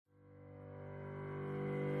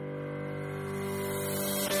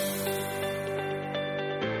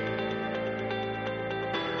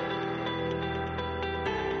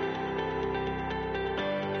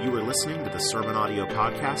You're listening to the Sermon Audio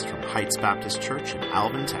Podcast from Heights Baptist Church in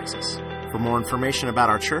Alvin, Texas. For more information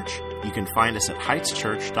about our church, you can find us at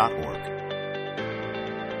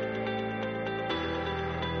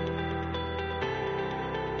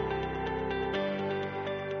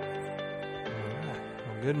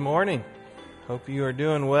Good morning. Hope you are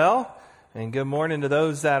doing well. And good morning to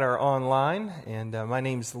those that are online. And my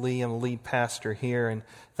name's Lee. I'm the lead pastor here. And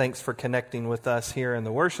thanks for connecting with us here in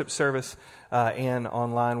the worship service and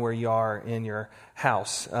online where you are in your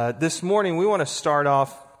house. This morning we want to start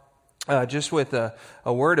off just with a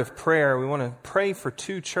word of prayer. We want to pray for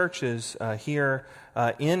two churches here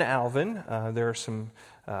in Alvin. There are some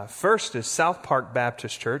first is South Park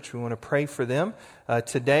Baptist Church. We want to pray for them.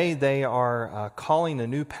 Today they are calling a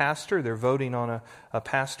new pastor. They're voting on a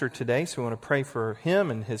pastor today, so we want to pray for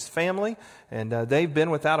him and his family. And they've been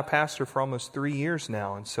without a pastor for almost 3 years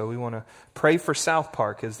now, and so we want to pray for South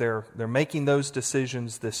Park as they're making those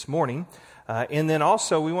decisions this morning. And then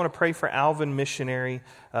also we want to pray for Alvin Missionary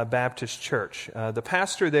Baptist Church. The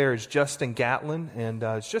pastor there is Justin Gatlin, and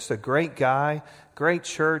it's just a great guy, great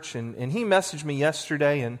church. And he messaged me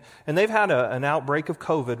yesterday, and they've had an outbreak of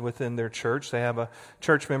COVID within their church. They have a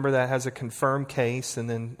church member that has a confirmed case, and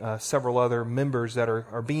then several other members that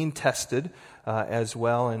are being tested as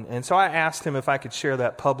well. And so I asked him if I could share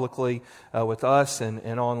that publicly with us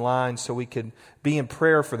and online so we could be in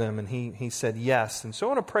prayer for them. And he said yes. And so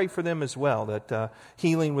I want to pray for them as well, that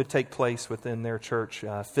healing would take place within their church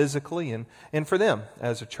physically and for them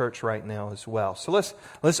as a church right now as well. So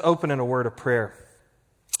let's open in a word of prayer.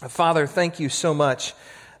 Father, thank you so much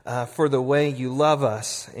for the way you love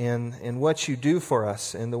us and what you do for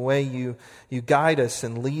us and the way you guide us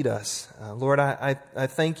and lead us. Lord, I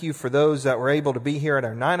thank you for those that were able to be here at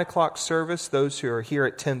our 9 o'clock service, those who are here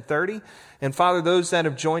at 10:30, and Father, those that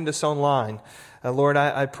have joined us online. Lord,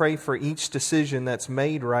 I pray for each decision that's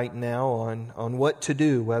made right now on what to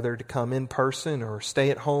do, whether to come in person or stay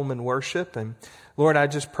at home and worship. And Lord, I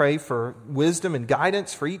just pray for wisdom and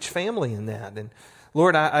guidance for each family in that. And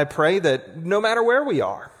Lord, I pray that no matter where we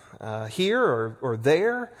are, here or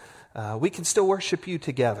there, we can still worship you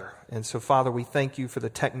together. And so, Father, we thank you for the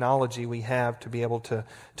technology we have to be able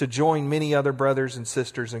to join many other brothers and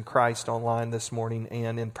sisters in Christ online this morning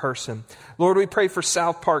and in person. Lord, we pray for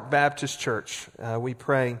South Park Baptist Church. We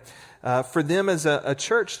pray for them as a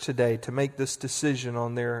church today to make this decision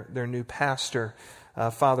on their new pastor.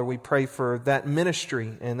 Father, we pray for that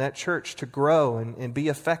ministry and that church to grow and be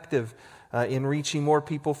effective in reaching more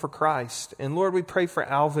people for Christ. And Lord, we pray for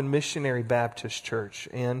Alvin Missionary Baptist Church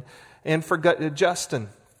and for Justin.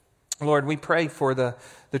 Lord, we pray for the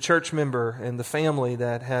church member and the family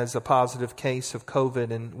that has a positive case of COVID,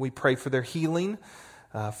 and we pray for their healing.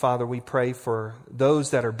 Father, we pray for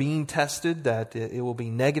those that are being tested, that it will be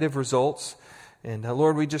negative results. And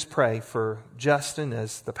Lord, we just pray for Justin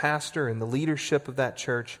as the pastor and the leadership of that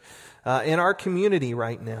church in our community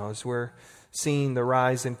right now as we're seeing the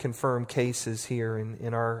rise in confirmed cases here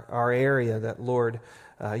in our area, that, Lord,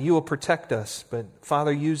 you will protect us. But,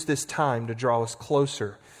 Father, use this time to draw us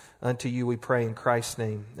closer unto you, we pray in Christ's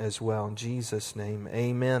name as well. In Jesus' name,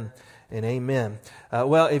 amen and amen.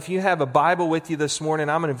 Well, if you have a Bible with you this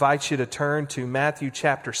morning, I'm going to invite you to turn to Matthew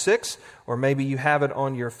chapter 6, or maybe you have it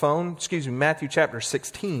on your phone. Matthew chapter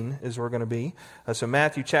 16 is where we're going to be. So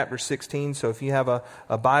Matthew chapter 16. So if you have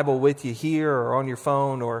a Bible with you here or on your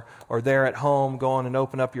phone or there at home, go on and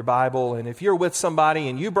open up your Bible. And if you're with somebody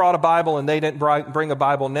and you brought a Bible and they didn't bring a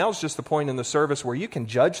Bible, now's just the point in the service where you can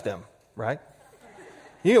judge them, right?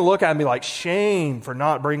 You can look at me like, shame for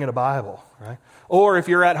not bringing a Bible, right? Or if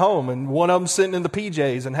you're at home and one of them's sitting in the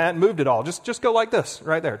PJs and hadn't moved at all, just go like this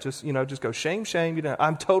right there. Just go shame.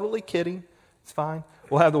 I'm totally kidding. It's fine.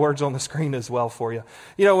 We'll have the words on the screen as well for you.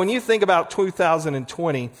 When you think about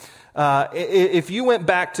 2020, if you went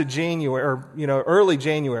back to January or early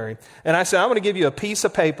January, and I said, I'm going to give you a piece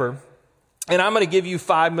of paper and I'm going to give you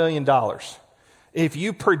 $5 million if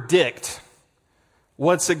you predict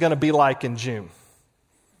what's it going to be like in June.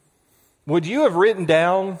 Would you have written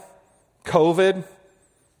down COVID,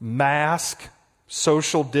 mask,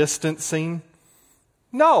 social distancing?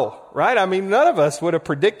 No, right? I mean, none of us would have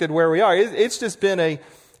predicted where we are. It's just been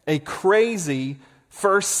a crazy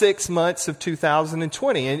first 6 months of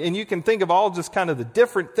 2020. And you can think of all just kind of the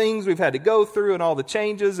different things we've had to go through and all the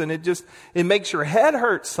changes, and it makes your head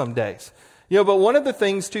hurt some days. But one of the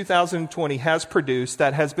things 2020 has produced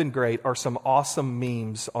that has been great are some awesome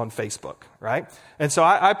memes on Facebook, right? And so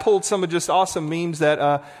I pulled some of just awesome memes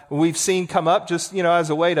that we've seen come up just, as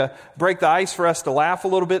a way to break the ice for us to laugh a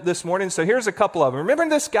little bit this morning. So here's a couple of them. Remember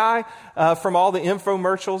this guy from all the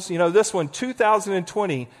infomercials? This one,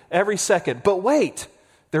 2020, every second. But wait,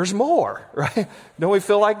 there's more, right? Don't we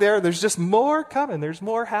feel like there's just more coming? There's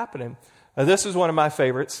more happening. This is one of my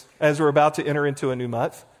favorites as we're about to enter into a new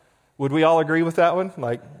month. Would we all agree with that one?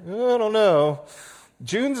 Like, I don't know.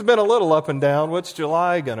 June's been a little up and down. What's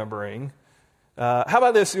July going to bring? How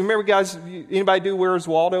about this? You remember, guys, anybody do Where's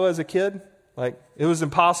Waldo as a kid? Like, it was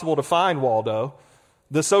impossible to find Waldo.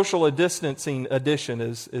 The social distancing edition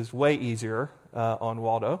is way easier on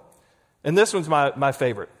Waldo. And this one's my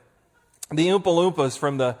favorite. The Oompa Loompas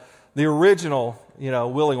from the original,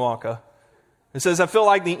 Willy Wonka. It says, I feel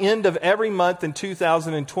like the end of every month in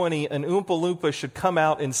 2020, an Oompa Loompa should come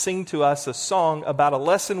out and sing to us a song about a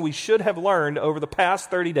lesson we should have learned over the past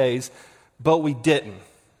 30 days, but we didn't.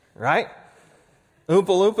 Right? Oompa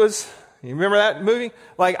Loompas, you remember that movie?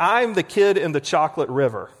 Like, I'm the kid in the chocolate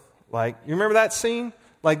river. Like, you remember that scene?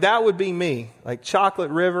 Like, that would be me. Like,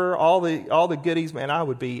 chocolate river, all the goodies, man, I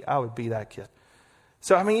would be that kid.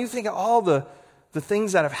 So, I mean, you think of all the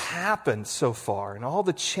things that have happened so far and all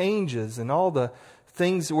the changes and all the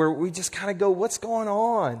things where we just kind of go, what's going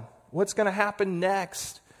on? What's going to happen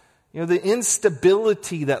next? The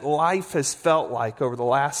instability that life has felt like over the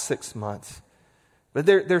last 6 months. But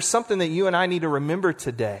there's something that you and I need to remember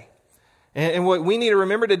today. And what we need to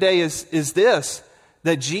remember today is this,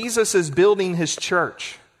 that Jesus is building his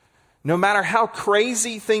church. No matter how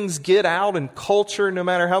crazy things get out in culture, no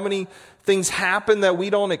matter how many things happen that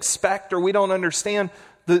we don't expect or we don't understand,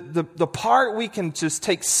 the part we can just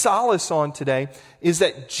take solace on today is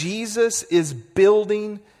that Jesus is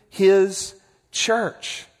building his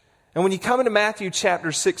church. And when you come into Matthew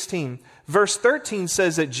chapter 16, verse 13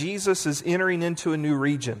 says that Jesus is entering into a new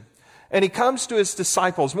region. And he comes to his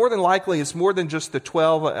disciples. More than likely, it's more than just the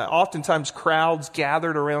 12. Oftentimes, crowds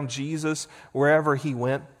gathered around Jesus wherever he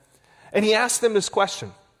went. And he asked them this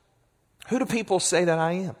question. Who do people say that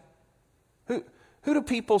I am? Who do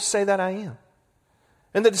people say that I am?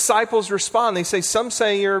 And the disciples respond. They say, some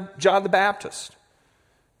say you're John the Baptist.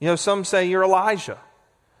 Some say you're Elijah.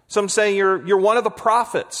 Some say you're one of the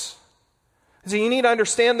prophets. So you need to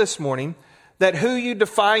understand this morning that who you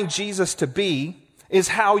define Jesus to be is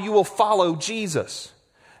how you will follow Jesus.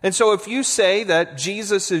 And so if you say that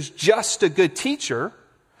Jesus is just a good teacher,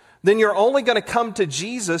 then you're only going to come to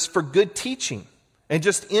Jesus for good teaching and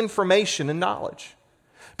just information and knowledge.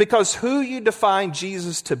 Because who you define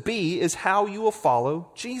Jesus to be is how you will follow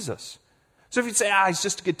Jesus. So if you say, he's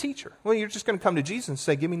just a good teacher, well, you're just going to come to Jesus and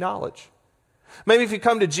say, give me knowledge. Maybe if you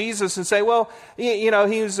come to Jesus and say, well, he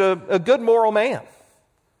was a good moral man,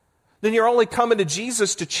 then you're only coming to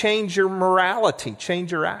Jesus to change your morality,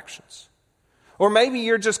 change your actions. Or maybe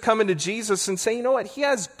you're just coming to Jesus and saying, you know what, he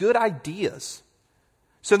has good ideas.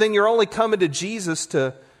 So then you're only coming to Jesus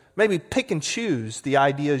to maybe pick and choose the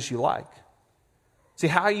ideas you like. See,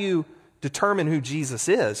 how you determine who Jesus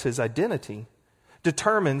is, his identity,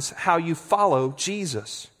 determines how you follow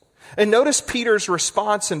Jesus. And notice Peter's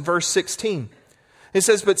response in verse 16. It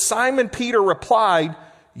says, but Simon Peter replied,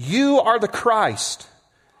 you are the Christ,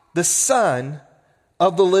 the Son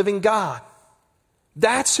of the living God.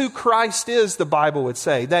 That's who Christ is, the Bible would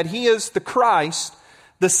say. That he is the Christ,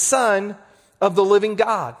 the Son of the living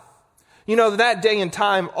God. That day and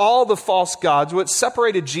time, all the false gods, what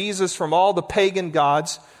separated Jesus from all the pagan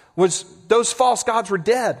gods was those false gods were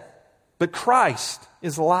dead. But Christ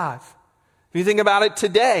is alive. If you think about it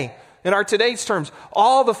today, in our today's terms,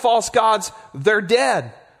 all the false gods, they're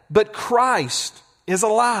dead. But Christ is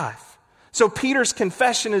alive. So Peter's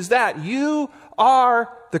confession is that you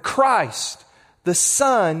are the Christ, the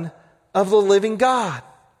Son of the living God.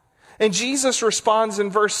 And Jesus responds in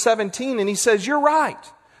verse 17 and he says, you're right.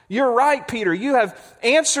 You're right, Peter. You have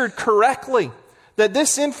answered correctly that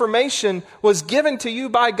this information was given to you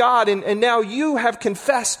by God and now you have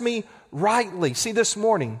confessed me rightly. See, this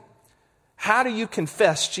morning, how do you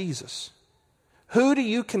confess Jesus? Who do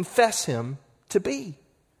you confess him to be?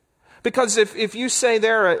 Because if you say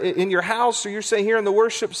there in your house or you say here in the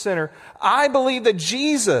worship center, I believe that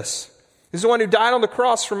Jesus is the one who died on the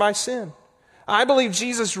cross for my sin. I believe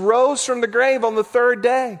Jesus rose from the grave on the third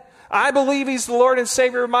day. I believe he's the Lord and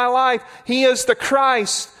Savior of my life. He is the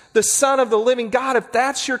Christ, the Son of the living God. If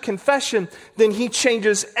that's your confession, then he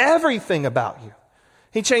changes everything about you.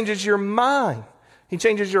 He changes your mind. He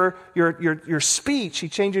changes your speech. He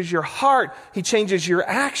changes your heart. He changes your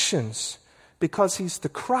actions because he's the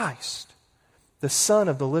Christ, the Son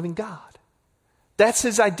of the living God. That's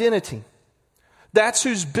his identity. That's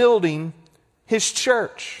who's building his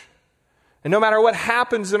church. And no matter what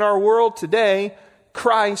happens in our world today,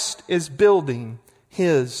 Christ is building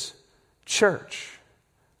his church.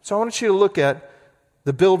 So I want you to look at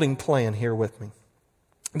the building plan here with me.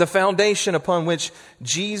 The foundation upon which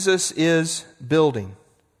Jesus is building.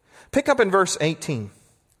 Pick up in verse 18.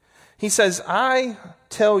 He says, I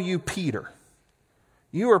tell you, Peter,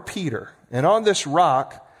 you are Peter, and on this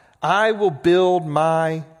rock I will build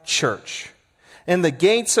my church, and the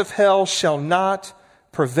gates of hell shall not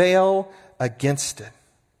prevail against it.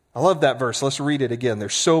 I love that verse. Let's read it again.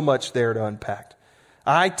 There's so much there to unpack.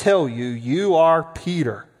 I tell you, you are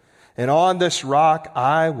Peter, and on this rock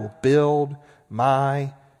I will build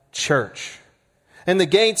my church, and the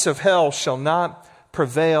gates of hell shall not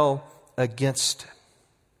prevail against it.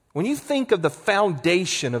 When you think of the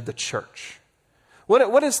foundation of the church,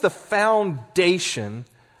 what is the foundation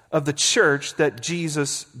of the church that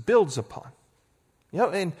Jesus builds upon?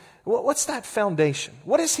 And what's that foundation?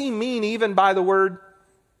 What does he mean even by the word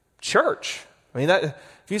church? I mean, if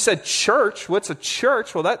you said church, what's a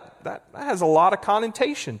church? Well, that has a lot of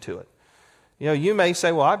connotation to it. You may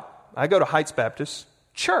say, well, I go to Heights Baptist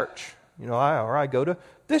Church. Or I go to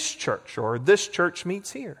this church, or this church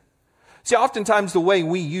meets here. See, oftentimes the way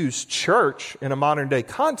we use church in a modern day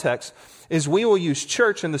context is we will use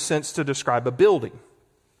church in the sense to describe a building,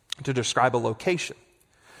 to describe a location.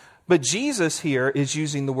 But Jesus here is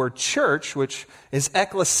using the word church, which is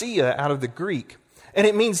ekklesia out of the Greek. And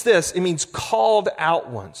it means this, it means called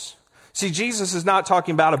out ones. See, Jesus is not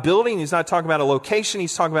talking about a building, he's not talking about a location,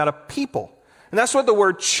 he's talking about a people. And that's what the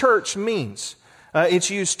word church means. It's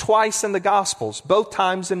used twice in the Gospels, both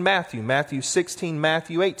times in Matthew. Matthew 16,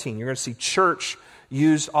 Matthew 18. You're going to see church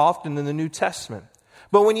used often in the New Testament.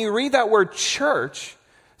 But when you read that word church,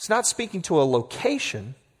 it's not speaking to a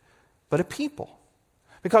location, but a people.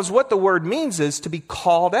 Because what the word means is to be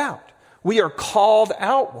called out. We are called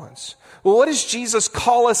out ones. Well, what does Jesus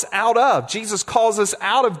call us out of? Jesus calls us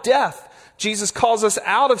out of death. Jesus calls us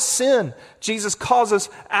out of sin. Jesus calls us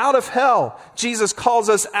out of hell. Jesus calls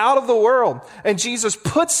us out of the world. And Jesus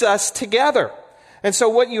puts us together. And so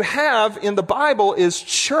what you have in the Bible is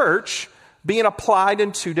church being applied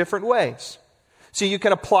in two different ways. So you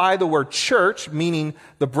can apply the word church, meaning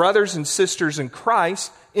the brothers and sisters in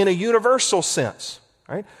Christ, in a universal sense.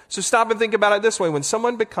 Right? So stop and think about it this way. When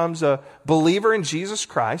someone becomes a believer in Jesus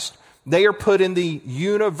Christ, they are put in the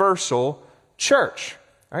universal church.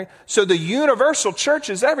 Right? So the universal church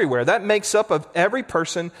is everywhere. That makes up of every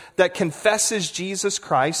person that confesses Jesus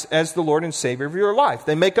Christ as the Lord and Savior of your life.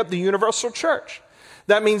 They make up the universal church.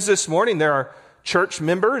 That means this morning there are church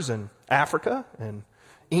members in Africa and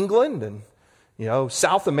England and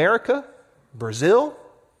South America, Brazil,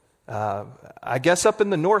 I guess up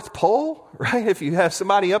in the North Pole, right? If you have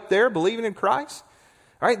somebody up there believing in Christ.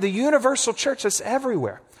 All right, the universal church is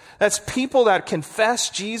everywhere. That's people that confess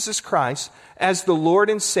Jesus Christ as the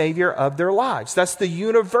Lord and Savior of their lives. That's the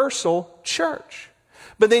universal church.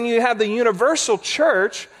 But then you have the universal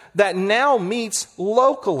church that now meets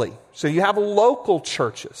locally. So you have local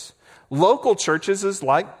churches. Local churches is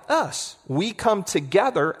like us. We come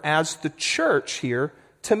together as the church here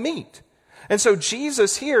to meet. And so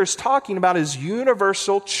Jesus here is talking about his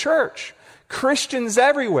universal church. Christians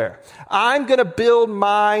everywhere. I'm going to build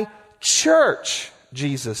my church,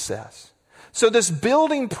 Jesus says. So this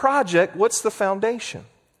building project, what's the foundation?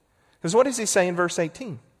 Because what does he say in verse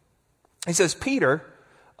 18? He says, Peter,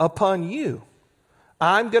 upon you,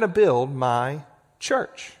 I'm going to build my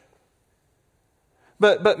church.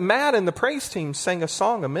 But Matt and the praise team sang a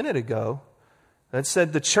song a minute ago that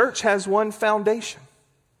said the church has one foundation.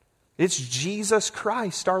 It's Jesus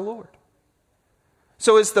Christ, our Lord.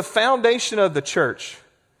 So is the foundation of the church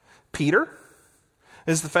Peter?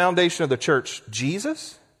 Is the foundation of the church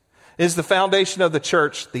Jesus? Is the foundation of the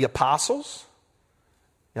church the apostles?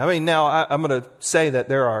 I mean, now I'm going to say that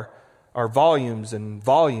there are volumes and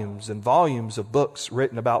volumes and volumes of books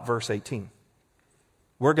written about verse 18.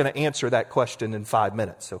 We're going to answer that question in 5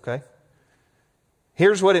 minutes, okay?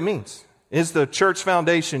 Here's what it means. Is the church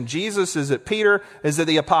foundation Jesus? Is it Peter? Is it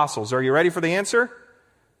the apostles? Are you ready for the answer?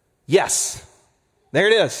 Yes. There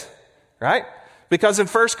it is, right? Because in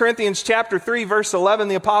 1 Corinthians chapter 3, verse 11,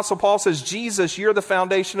 the Apostle Paul says, Jesus, you're the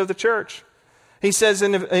foundation of the church. He says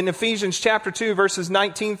in Ephesians chapter 2, verses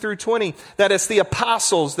 19 through 20, that it's the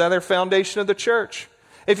apostles that are foundation of the church.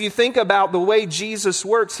 If you think about the way Jesus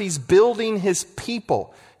works, he's building his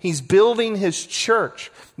people. He's building his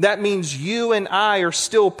church. That means you and I are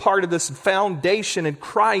still part of this foundation, and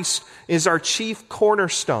Christ is our chief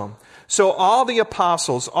cornerstone. So all the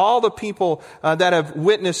apostles, all the people that have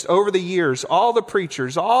witnessed over the years, all the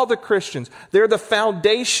preachers, all the Christians, they're the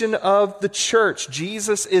foundation of the church.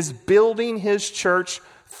 Jesus is building his church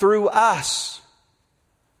through us,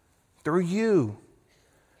 through you,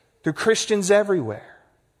 through Christians everywhere.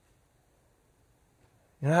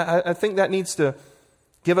 And I think that needs to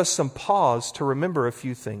give us some pause to remember a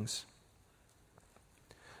few things.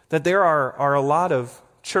 that there are a lot of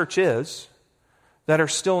churches that are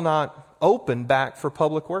still not open back for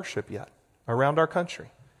public worship yet around our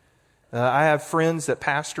country. I have friends that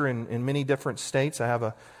pastor in many different states. I have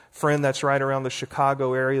a friend that's right around the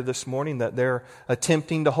Chicago area this morning that they're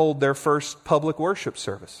attempting to hold their first public worship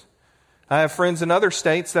service. I have friends in other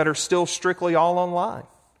states that are still strictly all online.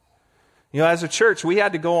 As a church, we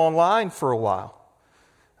had to go online for a while.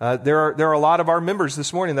 There are a lot of our members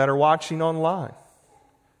this morning that are watching online.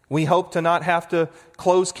 We hope to not have to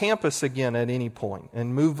close campus again at any point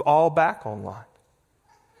and move all back online.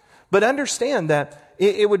 But understand that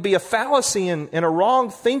it would be a fallacy and a wrong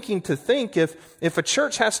thinking to think if a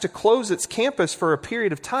church has to close its campus for a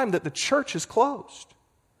period of time that the church is closed.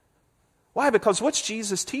 Why? Because what's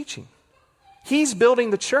Jesus teaching? He's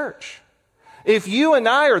building the church. If you and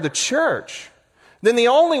I are the church, then the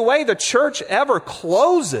only way the church ever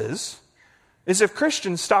closes is if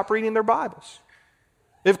Christians stop reading their Bibles.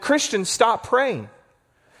 If Christians stop praying.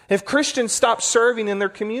 If Christians stop serving in their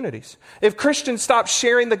communities. If Christians stop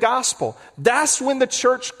sharing the gospel. That's when the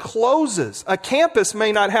church closes. A campus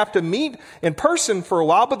may not have to meet in person for a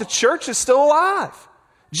while, but the church is still alive.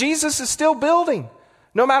 Jesus is still building.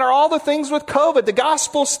 No matter all the things with COVID, the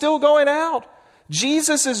gospel is still going out.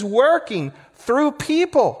 Jesus is working through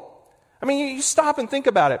people. I mean, you stop and think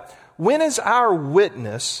about it. When is our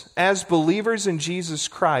witness as believers in Jesus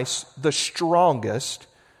Christ the strongest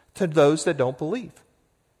to those that don't believe?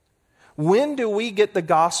 When do we get the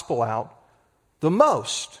gospel out the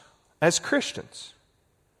most as Christians?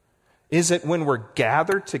 Is it when we're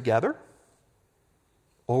gathered together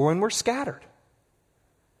or when we're scattered?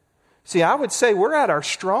 See, I would say we're at our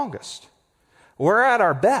strongest. We're at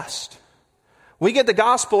our best. We get the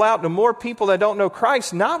gospel out to more people that don't know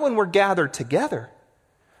Christ, not when we're gathered together,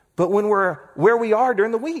 but when we're where we are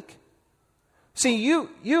during the week. See, you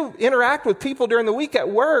interact with people during the week at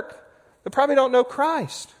work that probably don't know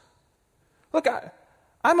Christ. Look,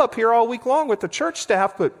 I'm up here all week long with the church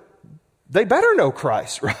staff, but they better know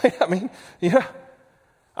Christ, right? I mean,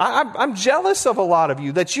 I'm jealous of a lot of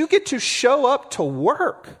you that you get to show up to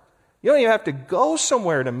work. You don't even have to go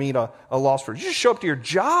somewhere to meet a lost person. You just show up to your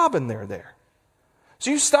job and they're there. So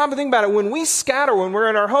you stop and think about it. When we scatter, when we're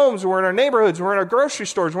in our homes, we're in our neighborhoods, we're in our grocery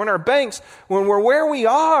stores, we're in our banks, when we're where we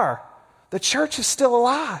are, the church is still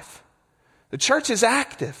alive. The church is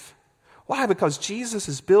active. Why? Because Jesus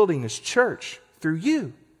is building his church through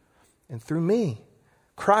you and through me.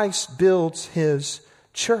 Christ builds his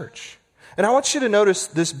church. And I want you to notice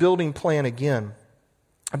this building plan again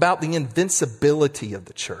about the invincibility of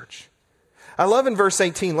the church. I love in verse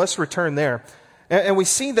 18, let's return there. And we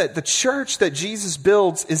see that the church that Jesus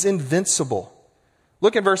builds is invincible.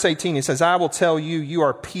 Look at verse 18. He says, I will tell you, you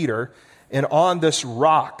are Peter, and on this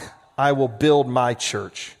rock I will build my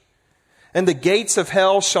church. And the gates of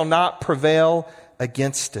hell shall not prevail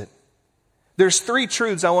against it. There's three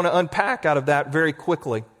truths I want to unpack out of that very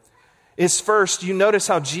quickly. Is first, you notice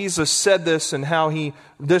how Jesus said this and how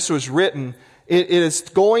this was written. It is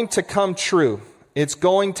going to come true. It's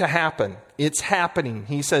going to happen. It's happening.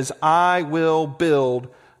 He says, I will build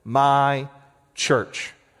my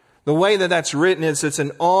church. The way that that's written is it's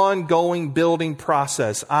an ongoing building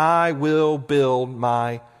process. I will build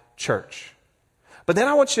my church. But then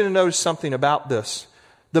I want you to notice something about this.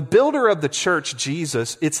 The builder of the church,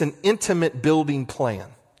 Jesus, it's an intimate building plan.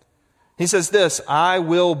 He says this, I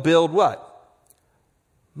will build what?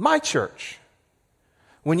 My church.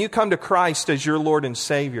 When you come to Christ as your Lord and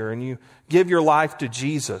Savior and you give your life to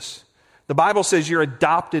Jesus, the Bible says you're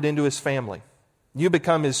adopted into his family. You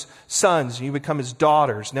become his sons, you become his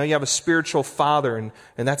daughters. Now you have a spiritual father, and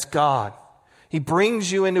that's God. He brings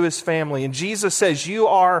you into his family, and Jesus says, you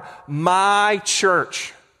are my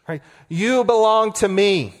church. Right? You belong to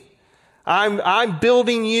me. I'm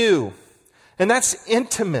building you. And that's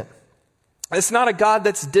intimate. It's not a God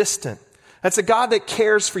that's distant. That's a God that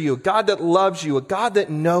cares for you, a God that loves you, a God that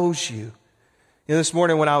knows you. This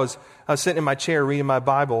morning when I was sitting in my chair reading my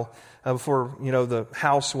Bible before the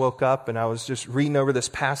house woke up, and I was just reading over this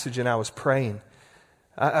passage and I was praying.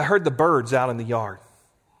 I heard the birds out in the yard.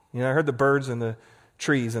 I heard the birds in the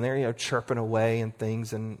trees, and they're chirping away and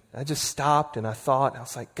things. And I just stopped and I thought, I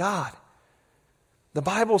was like, God, the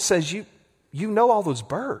Bible says you know all those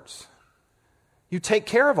birds. You take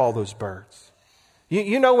care of all those birds.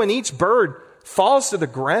 You know when each bird falls to the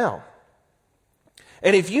ground.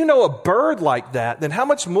 And if you know a bird like that, then how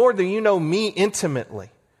much more do you know me intimately?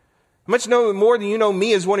 How much more do you know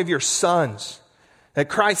me as one of your sons that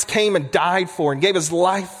Christ came and died for and gave his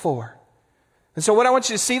life for? And so what I want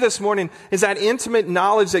you to see this morning is that intimate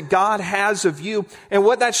knowledge that God has of you. And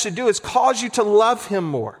what that should do is cause you to love him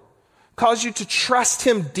more. cause you to trust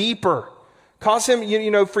him deeper, cause him,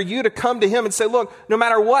 for you to come to him and say, look, no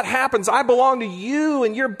matter what happens, I belong to you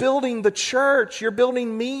and you're building the church. You're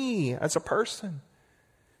building me as a person.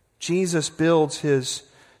 Jesus builds his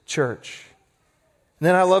church. And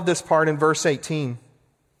then I love this part in verse 18.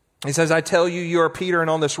 He says, I tell you, you are Peter, and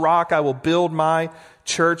on this rock I will build my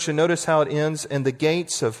church. And notice how it ends. And the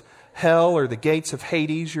gates of hell, or the gates of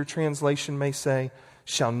Hades, your translation may say,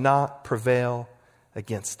 shall not prevail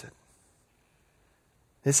against it.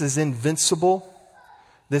 This is invincible.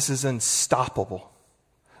 This is unstoppable.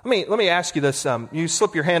 Let me ask you this. You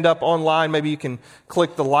slip your hand up online. Maybe you can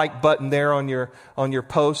click the like button there on your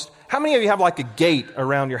post. How many of you have like a gate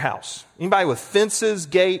around your house? Anybody with fences,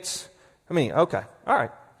 gates? Okay. All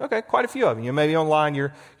right. Okay, quite a few of you. Maybe online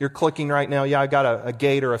you're clicking right now, yeah, I got a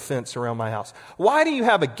gate or a fence around my house. Why do you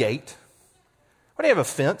have a gate? Why do you have a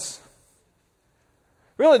fence?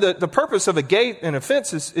 Really, the purpose of a gate and a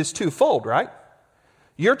fence is twofold, right?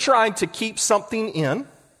 You're trying to keep something in.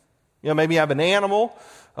 Maybe you have an animal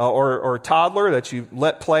or a toddler that you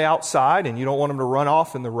let play outside and you don't want them to run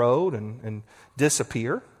off in the road and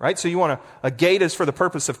disappear, right? So you want a gate is for the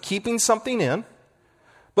purpose of keeping something in.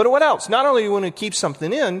 But what else? Not only do you want to keep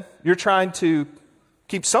something in, you're trying to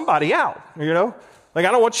keep somebody out, Like,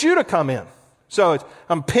 I don't want you to come in. So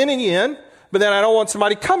I'm pinning you in, but then I don't want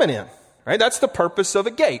somebody coming in, right? That's the purpose of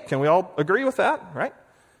a gate. Can we all agree with that, right?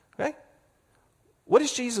 Okay. What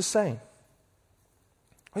is Jesus saying?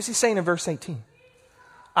 What is he saying in verse 18?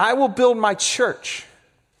 I will build my church,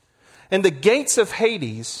 and the gates of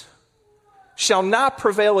Hades shall not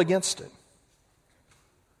prevail against it.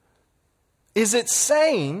 Is it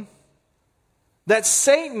saying that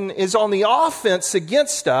Satan is on the offense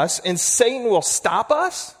against us and Satan will stop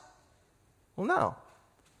us? Well, no.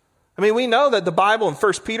 We know that the Bible in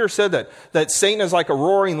 1 Peter said that Satan is like a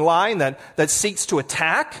roaring lion that seeks to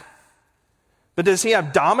attack. But does he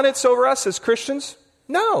have dominance over us as Christians?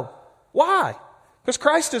 No. Why? Because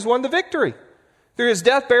Christ has won the victory. Through his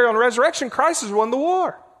death, burial, and resurrection, Christ has won the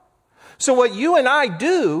war. So what you and I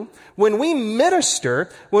do when we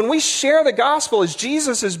minister, when we share the gospel as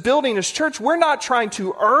Jesus is building his church, we're not trying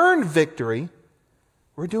to earn victory.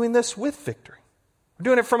 We're doing this with victory. We're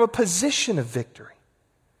doing it from a position of victory.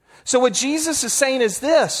 So what Jesus is saying is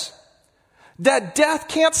this, that death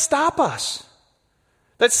can't stop us,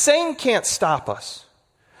 that Satan can't stop us,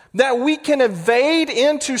 that we can evade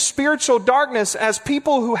into spiritual darkness as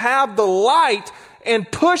people who have the light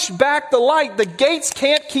and push back the light. The gates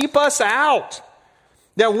can't keep us out.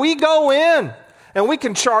 That we go in and we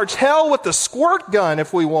can charge hell with the squirt gun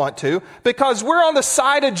if we want to, because we're on the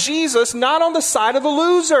side of Jesus, not on the side of the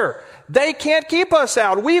loser. They can't keep us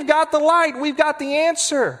out. We've got the light. We've got the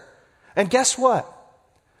answer. And guess what?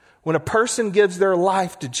 When a person gives their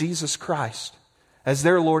life to Jesus Christ as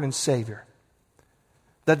their Lord and Savior,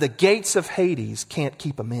 that the gates of Hades can't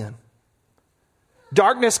keep them in.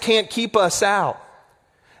 Darkness can't keep us out.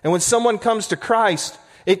 And when someone comes to Christ,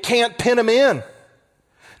 it can't pin them in.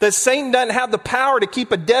 That Satan doesn't have the power to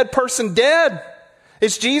keep a dead person dead.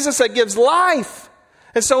 It's Jesus that gives life.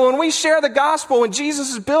 And so when we share the gospel, when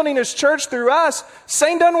Jesus is building his church through us,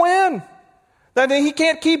 Satan doesn't win. That he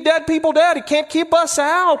can't keep dead people dead. He can't keep us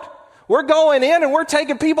out. We're going in and we're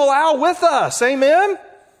taking people out with us. Amen?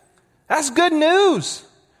 That's good news.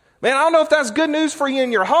 Man, I don't know if that's good news for you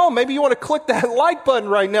in your home. Maybe you want to click that like button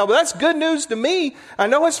right now, but that's good news to me. I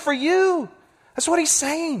know it's for you. That's what he's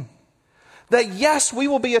saying. That yes, we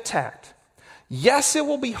will be attacked. Yes, it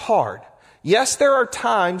will be hard. Yes, there are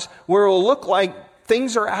times where it will look like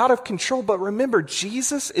things are out of control, but remember,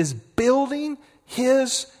 Jesus is building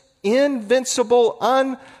his invincible,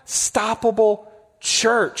 unstoppable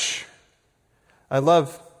church. I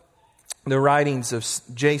love the writings of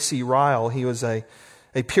J.C. Ryle. He was a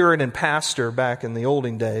Puritan pastor back in the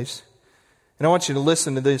olden days. And I want you to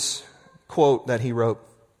listen to this quote that he wrote.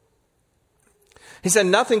 He said,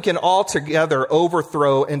 "Nothing can altogether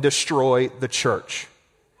overthrow and destroy the church.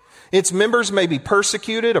 Its members may be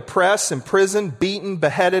persecuted, oppressed, imprisoned, beaten,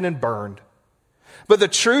 beheaded, and burned. But the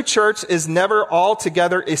true church is never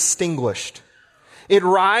altogether extinguished. It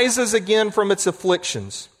rises again from its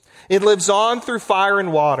afflictions. It lives on through fire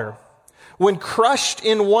and water. When crushed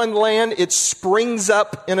in one land, it springs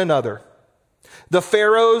up in another. The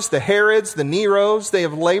Pharaohs, the Herods, the Neros, they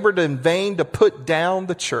have labored in vain to put down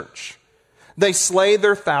the church. They slay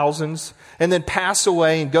their thousands and then pass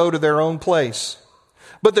away and go to their own place.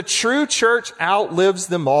 But the true church outlives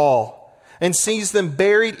them all and sees them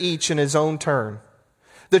buried each in his own turn.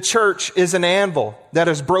 The church is an anvil that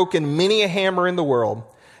has broken many a hammer in the world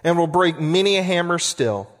and will break many a hammer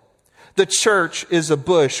still. The church is a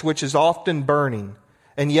bush which is often burning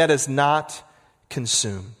and yet is not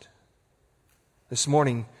consumed. This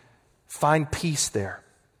morning, find peace there.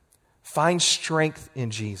 Find strength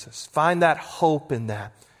in Jesus. Find that hope in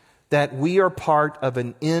that we are part of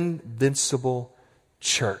an invincible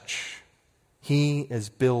church. He is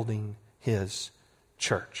building His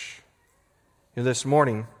church. This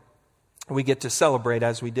morning, we get to celebrate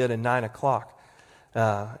as we did at 9 o'clock.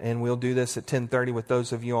 And we'll do this at 10:30 with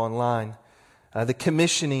those of you online. The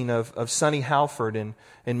commissioning of Sonny Halford and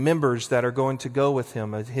members that are going to go with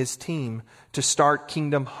him, his team, to start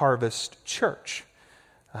Kingdom Harvest Church.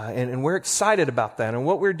 And we're excited about that. And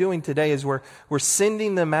what we're doing today is we're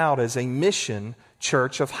sending them out as a mission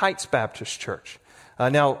church of Heights Baptist Church.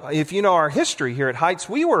 Now, if you know our history here at Heights,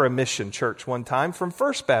 we were a mission church one time from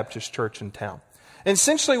First Baptist Church in town. And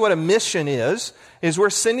essentially what a mission is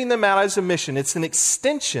we're sending them out as a mission. It's an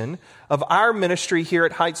extension of our ministry here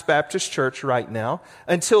at Heights Baptist Church right now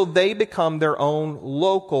until they become their own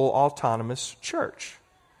local autonomous church.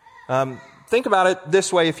 Think about it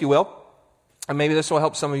this way, if you will, and maybe this will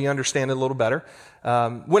help some of you understand it a little better.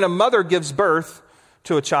 When a mother gives birth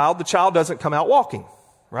to a child, the child doesn't come out walking,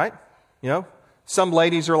 right? You know? Some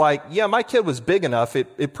ladies are like, yeah, my kid was big enough,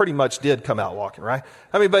 it pretty much did come out walking, right?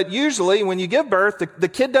 But usually when you give birth, the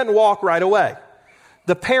kid doesn't walk right away.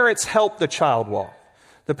 The parents help the child walk.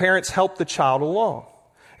 The parents help the child along.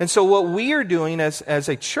 And so what we are doing as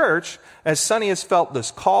a church, as Sonny has felt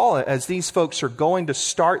this call, as these folks are going to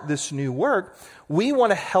start this new work, we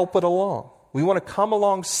want to help it along. We want to come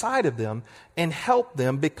alongside of them and help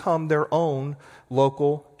them become their own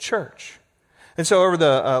local church. And so over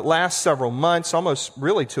the last several months, almost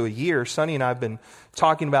really to a year, Sonny and I have been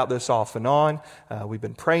talking about this off and on. We've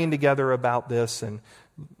been praying together about this. And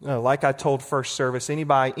like I told first service,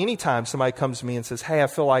 anytime somebody comes to me and says, hey, I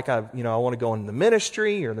feel like I want to go into the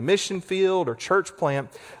ministry or the mission field or church plant,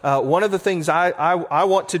 one of the things I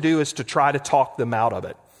want to do is to try to talk them out of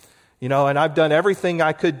it. And I've done everything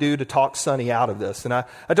I could do to talk Sonny out of this. And I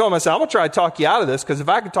told him, I said, I'm going to try to talk you out of this, because if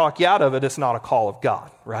I can talk you out of it, it's not a call of God,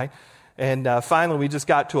 right? And finally, we just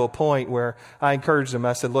got to a point where I encouraged him.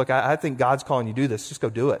 I said, look, I think God's calling you to do this. Just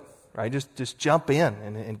go do it, right? Just jump in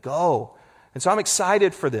and go. And so I'm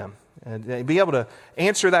excited for them and be able to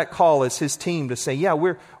answer that call as his team to say, yeah,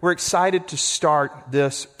 we're excited to start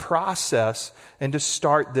this process and to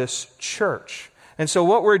start this church. And so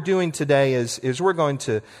what we're doing today is we're going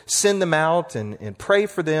to send them out and pray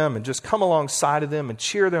for them and just come alongside of them and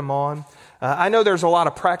cheer them on. I know there's a lot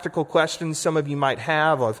of practical questions some of you might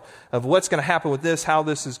have of what's going to happen with this, how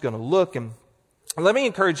this is going to look. And let me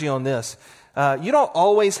encourage you on this. You don't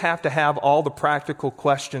always have to have all the practical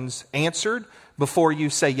questions answered before you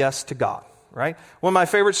say yes to God, right? One of my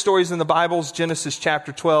favorite stories in the Bible is Genesis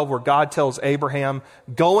chapter 12, where God tells Abraham,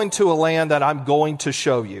 go into a land that I'm going to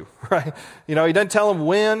show you, right? He doesn't tell him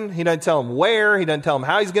when, he doesn't tell him where, he doesn't tell him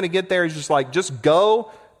how he's going to get there. He's just like, just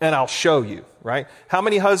go and I'll show you, right? How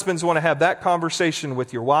many husbands want to have that conversation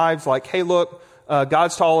with your wives? Like, hey, look,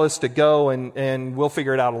 God's told us to go and we'll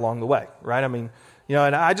figure it out along the way, right? And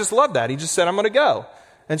I just love that. He just said, I'm going to go.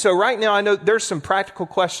 And so right now, I know there's some practical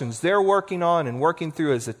questions they're working on and working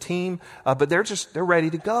through as a team, but they're ready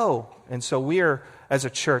to go. And so we're, as a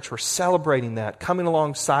church, we're celebrating that, coming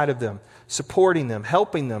alongside of them, supporting them,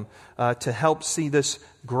 helping them to help see this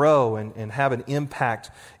grow and have an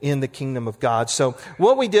impact in the kingdom of God. So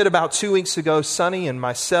what we did about 2 weeks ago, Sonny and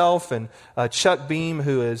myself and Chuck Beam,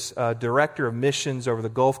 who is Director of Missions over the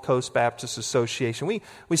Gulf Coast Baptist Association,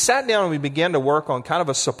 we sat down and we began to work on kind of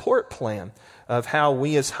a support plan of how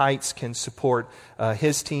we as Heights can support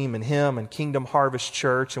his team and him and Kingdom Harvest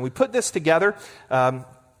Church. And we put this together.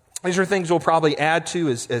 These are things we'll probably add to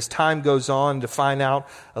as time goes on to find out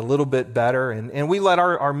a little bit better. And we let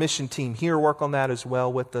our mission team here work on that as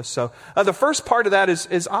well with us. So the first part of that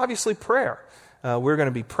is obviously prayer. We're going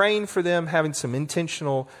to be praying for them, having some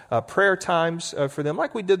intentional prayer times for them,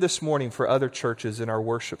 like we did this morning for other churches in our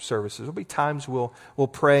worship services. There'll be times we'll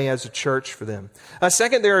pray as a church for them.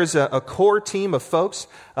 Second, there is a core team of folks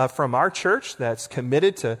from our church that's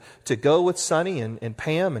committed to go with Sonny and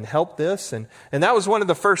Pam and help this. And that was one of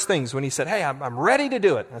the first things when he said, hey, I'm ready to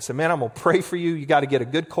do it. I said, man, I'm going to pray for you. You got to get a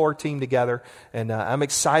good core team together. And I'm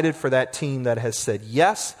excited for that team that has said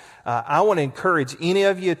yes I want to encourage any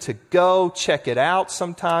of you to go check it out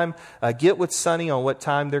sometime. Get with Sonny on what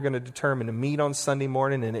time they're going to determine to meet on Sunday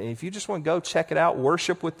morning. And if you just want to go check it out,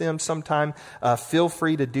 worship with them sometime, feel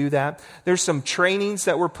free to do that. There's some trainings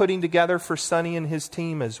that we're putting together for Sonny and his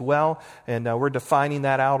team as well. And we're defining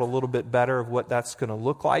that out a little bit better of what that's going to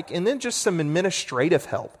look like. And then just some administrative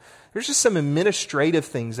help. There's just some administrative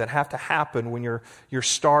things that have to happen when you're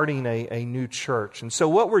starting a new church. And so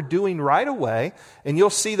what we're doing right away, and you'll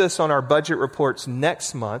see this on our budget reports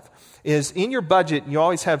next month, is in your budget, you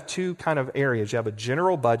always have two kind of areas. You have a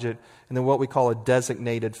general budget and then what we call a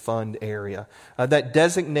designated fund area. That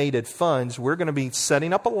designated funds, we're going to be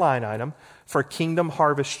setting up a line item for Kingdom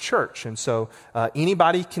Harvest Church. And so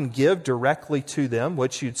anybody can give directly to them.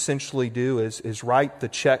 What you essentially do is write the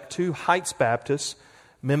check to Heights Baptist,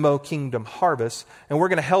 Memo Kingdom Harvest, and we're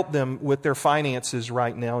going to help them with their finances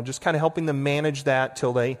right now, just kind of helping them manage that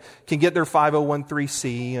till they can get their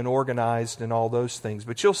 501(c) and organized and all those things.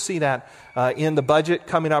 But you'll see that in the budget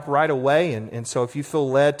coming up right away, and so if you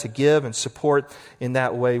feel led to give and support in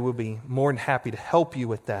that way, we'll be more than happy to help you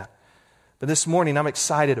with that. But this morning, I'm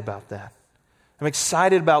excited about that. I'm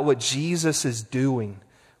excited about what Jesus is doing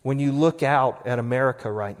when you look out at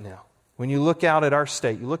America right now. When you look out at our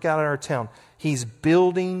state, you look out at our town, He's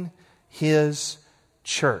building His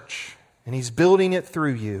church. And He's building it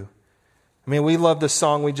through you. I mean, we love the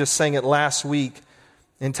song, we just sang it last week,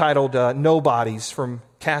 entitled Nobodies from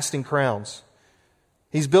Casting Crowns.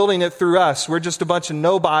 He's building it through us. We're just a bunch of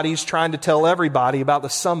nobodies trying to tell everybody about the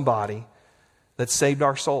somebody that saved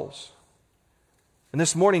our souls. And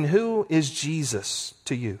this morning, who is Jesus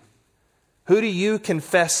to you? Who do you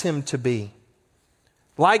confess Him to be?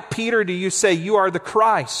 Like Peter, do you say you are the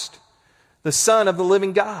Christ, the Son of the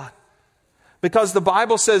living God? Because the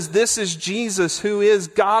Bible says this is Jesus who is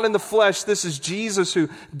God in the flesh. This is Jesus who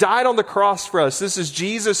died on the cross for us. This is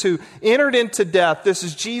Jesus who entered into death. This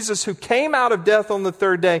is Jesus who came out of death on the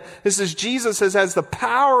third day. This is Jesus who has the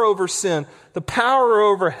power over sin, the power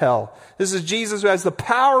over hell. This is Jesus who has the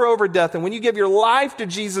power over death. And when you give your life to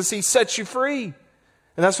Jesus, He sets you free.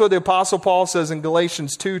 And that's what the Apostle Paul says in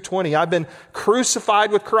Galatians 2:20. I've been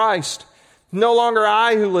crucified with Christ. No longer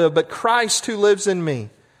I who live, but Christ who lives in me.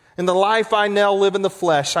 In the life I now live in the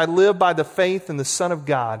flesh, I live by the faith in the Son of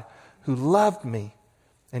God who loved me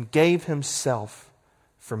and gave Himself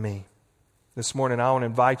for me. This morning I want to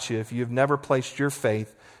invite you, if you've never placed your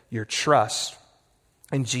faith, your trust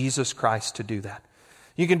in Jesus Christ, to do that.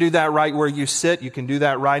 You can do that right where you sit. You can do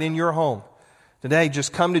that right in your home. Today,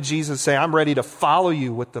 just come to Jesus and say, I'm ready to follow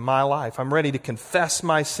you with my life. I'm ready to confess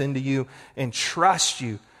my sin to you and trust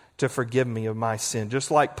you to forgive me of my sin. Just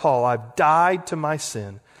like Paul, I've died to my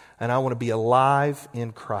sin and I want to be alive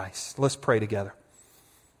in Christ. Let's pray together.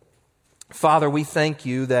 Father, we thank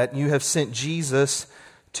you that you have sent Jesus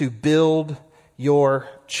to build your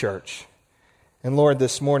church. And Lord,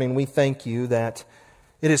 this morning we thank you that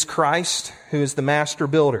it is Christ who is the master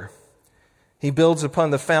builder. He builds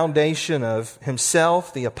upon the foundation of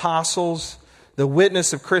Himself, the apostles, the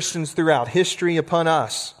witness of Christians throughout history upon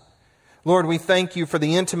us. Lord, we thank you for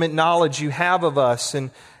the intimate knowledge you have of us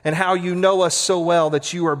and how you know us so well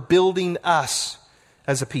that you are building us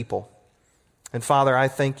as a people. And Father, I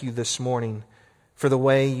thank you this morning for the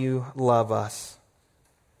way you love us,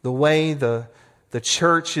 the way the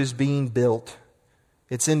church is being built.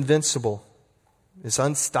 It's invincible, it's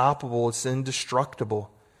unstoppable, it's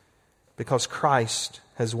indestructible, because Christ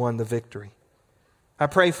has won the victory. I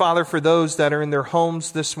pray, Father, for those that are in their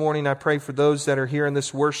homes this morning. I pray for those that are here in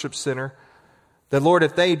this worship center, that, Lord,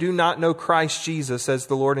 if they do not know Christ Jesus as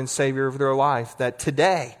the Lord and Savior of their life, that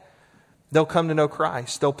today they'll come to know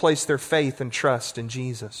Christ. They'll place their faith and trust in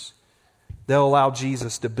Jesus. They'll allow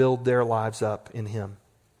Jesus to build their lives up in Him.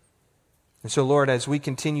 And so, Lord, as we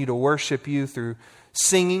continue to worship you through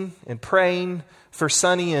singing and praying for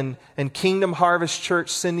Sonny and Kingdom Harvest Church,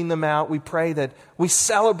 sending them out, we pray that we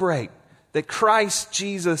celebrate that Christ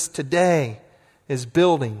Jesus today is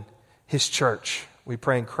building His church. We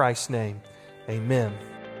pray in Christ's name. Amen.